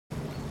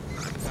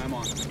Time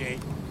on. Okay.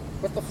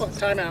 What the fuck?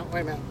 Timeout.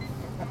 Wait a minute.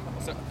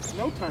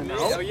 No timeout.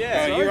 Oh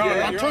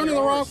yeah. I'm turning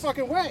the wrong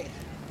fucking way.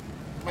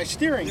 My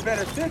steering. You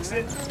better fix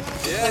it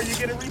before you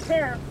get a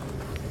repair.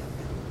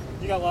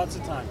 You got lots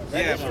of time.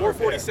 Yeah,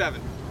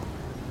 447.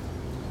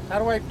 How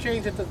do I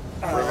change it to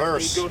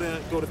reverse? You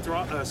go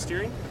to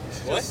steering.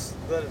 What? Just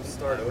let him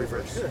start over.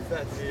 Reverse.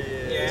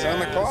 It's on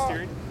the clock.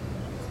 Steering.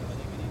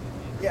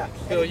 Yeah.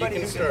 Bill, you Anybody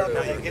can who start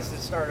gets over. gets to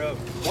start over.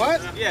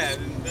 what? Yeah.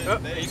 Are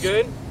you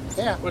good?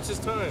 Yeah. What's his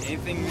time?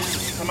 Anything?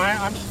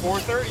 I'm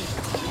 4:30.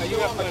 You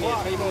got plenty. You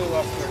only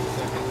lost 30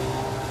 seconds.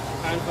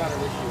 Time's not an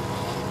issue.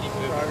 Keep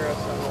moving. Progress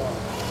on the wall.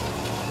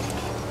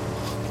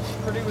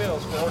 Pretty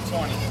wheels,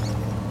 420.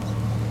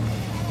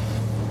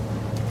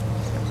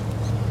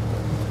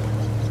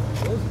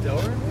 Those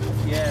Delrin wheels?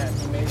 Yeah,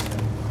 he made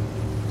them.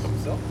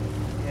 Himself?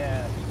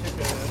 Yeah, he took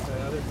the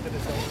other to the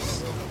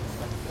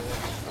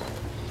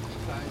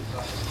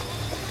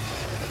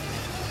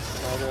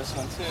progress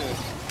on 2.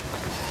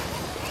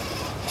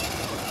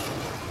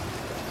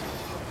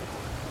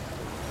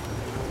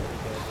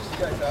 You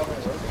guys have one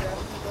of those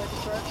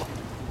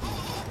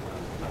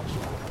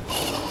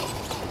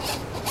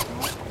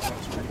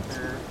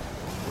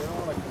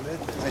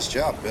Nice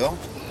job, Bill.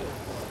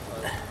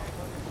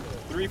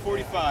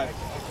 345.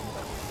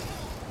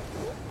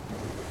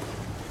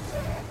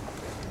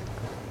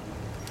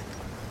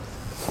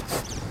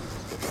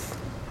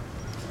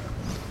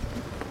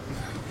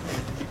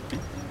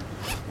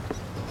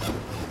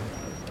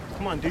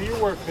 Come on, do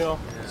your work, Bill.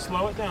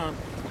 Slow it down.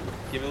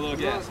 Give it a little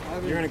gas.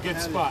 You're in a good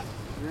spot.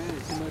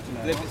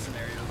 Different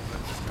scenarios,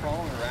 but just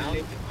crawling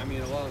around. I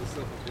mean, a lot of the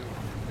stuff we do.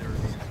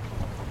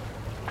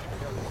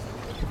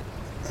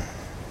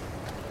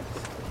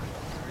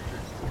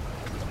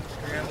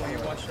 Will you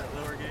watch that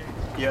lower gauge?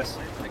 Yes.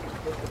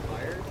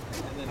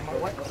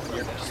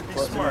 Be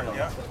smart,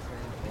 yeah.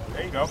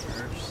 There you go.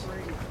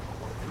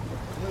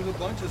 There's a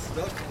bunch of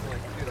stuff. I'm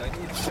like, dude, I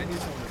need some of the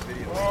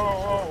video.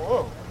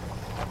 Whoa.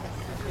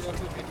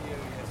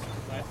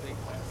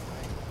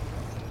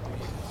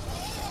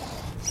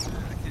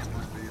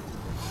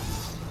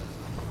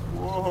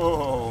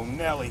 Whoa,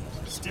 Nelly.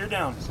 Steer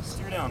down.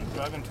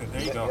 Drive into it.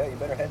 There you go. Yeah, you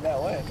better head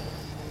that way.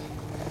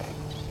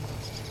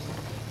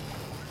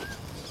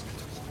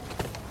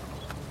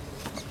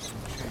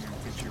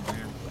 Get your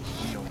rear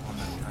wheel on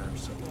that tire.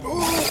 So.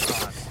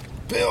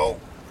 Bill.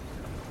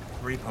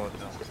 Repo it,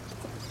 Bill.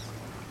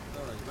 Oh,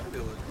 you might be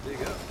able to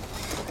dig up.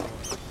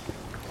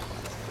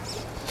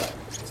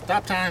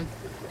 Stop time.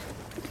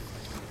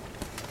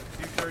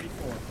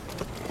 234.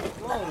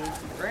 Whoa, there's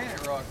some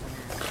granite rock from here.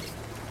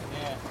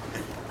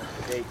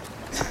 Hey.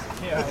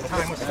 Yeah, the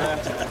time was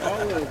stopped.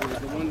 All over.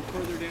 The one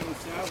further down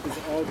south is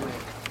all granite.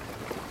 I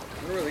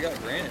wonder where they got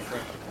granite from.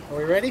 Are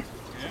we ready? Yeah.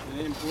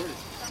 They imported.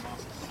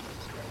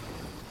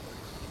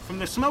 From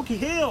the Smoky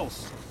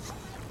Hills.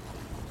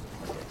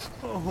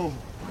 Oh.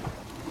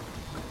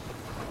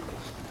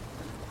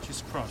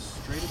 Just cross,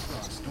 straight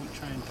across. Don't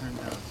try and turn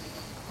down.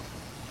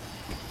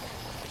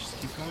 Just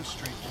keep going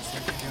straight, just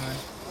like you're doing.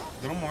 A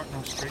little more,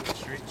 no, straight. A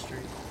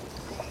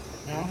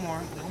little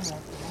more.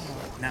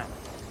 Now,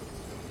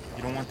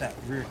 you don't want that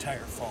rear tire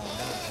falling down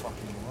and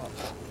fucking you up.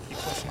 Keep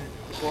pushing it.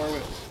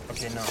 Forward.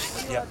 Okay, no.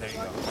 Yeah, there you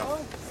go. No,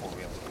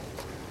 4-wheel.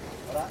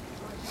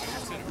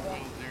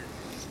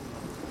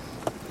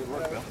 Good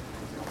work, Bill.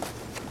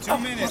 2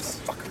 minutes.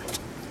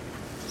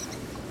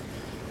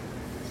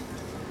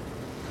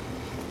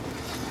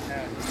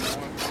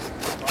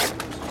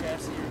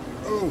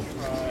 Oh,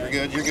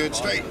 you're good.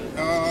 Straight.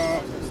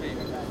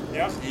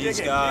 Yeah, He's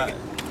got. He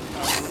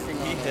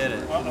hit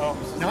it. Uh-oh.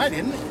 No, I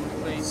didn't.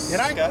 Did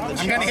I? I'm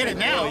gonna hit it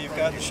now. You've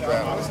got the shot.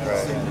 Right.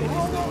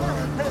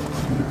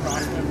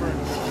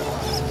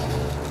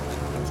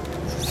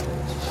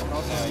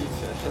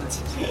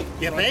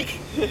 You think?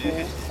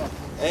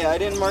 Hey, I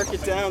didn't mark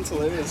it down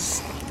till it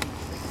was.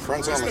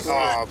 Front's on the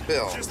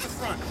Bill. Just the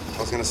front. I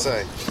was gonna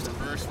say.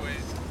 Reverse ways.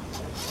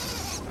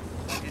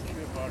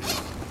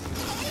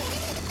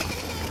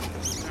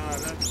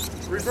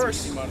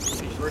 Reverse.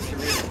 Reverse your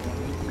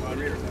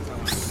rear.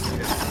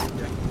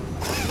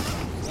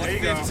 There you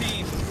go.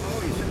 115.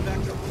 Oh, you should have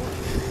backed up more.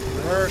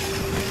 Reverse.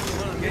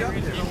 Get up.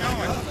 Keep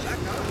going.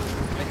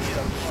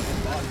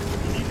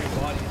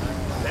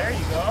 There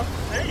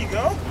you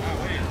go.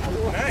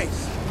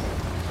 Nice.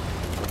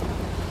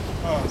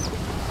 Oh,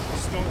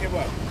 just don't give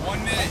up.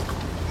 1 minute.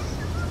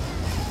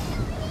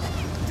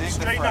 Dig the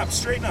Straighten front. up,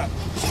 straighten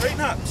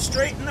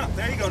up.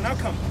 There you go. Now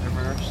come.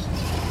 Reverse.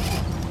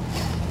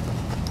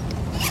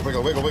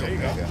 Wiggle. There you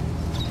go.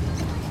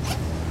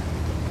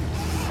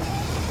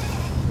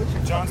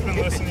 John's been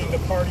listening to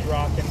Party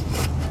Rockin'.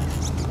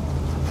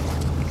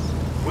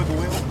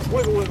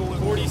 Wiggle.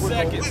 40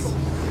 seconds.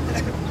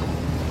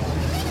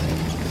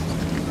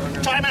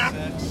 Time out.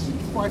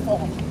 Before I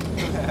fall.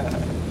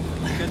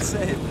 Good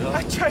save, Bill.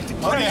 I tried to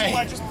catch Okay. you.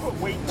 I just put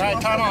weight. All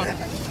right, time on.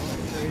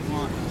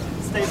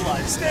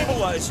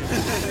 Stabilize you.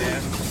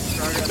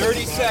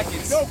 30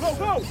 seconds. Go.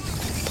 Come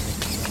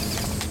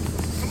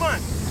on.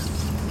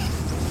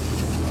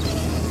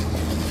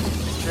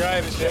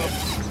 Drive it, Bill.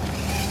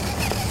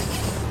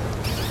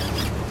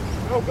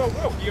 Go, go,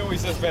 go. He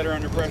always does better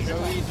under pressure.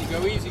 Go easy,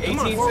 go easy. 18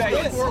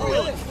 seconds.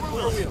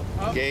 Four-wheel.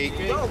 Up, Gate.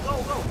 dig, Go,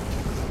 go, go.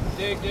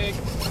 dig, dig.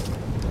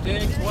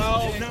 Dig,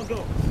 12. Now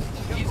go.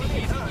 Easy,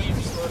 easy,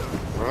 easy.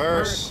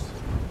 Reverse.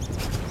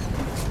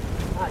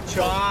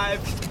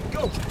 5.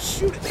 Go.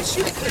 Shoot it.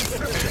 Shoot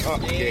it.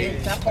 Up,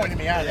 gate. That pointed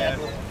me out of that.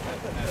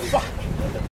 Fuck.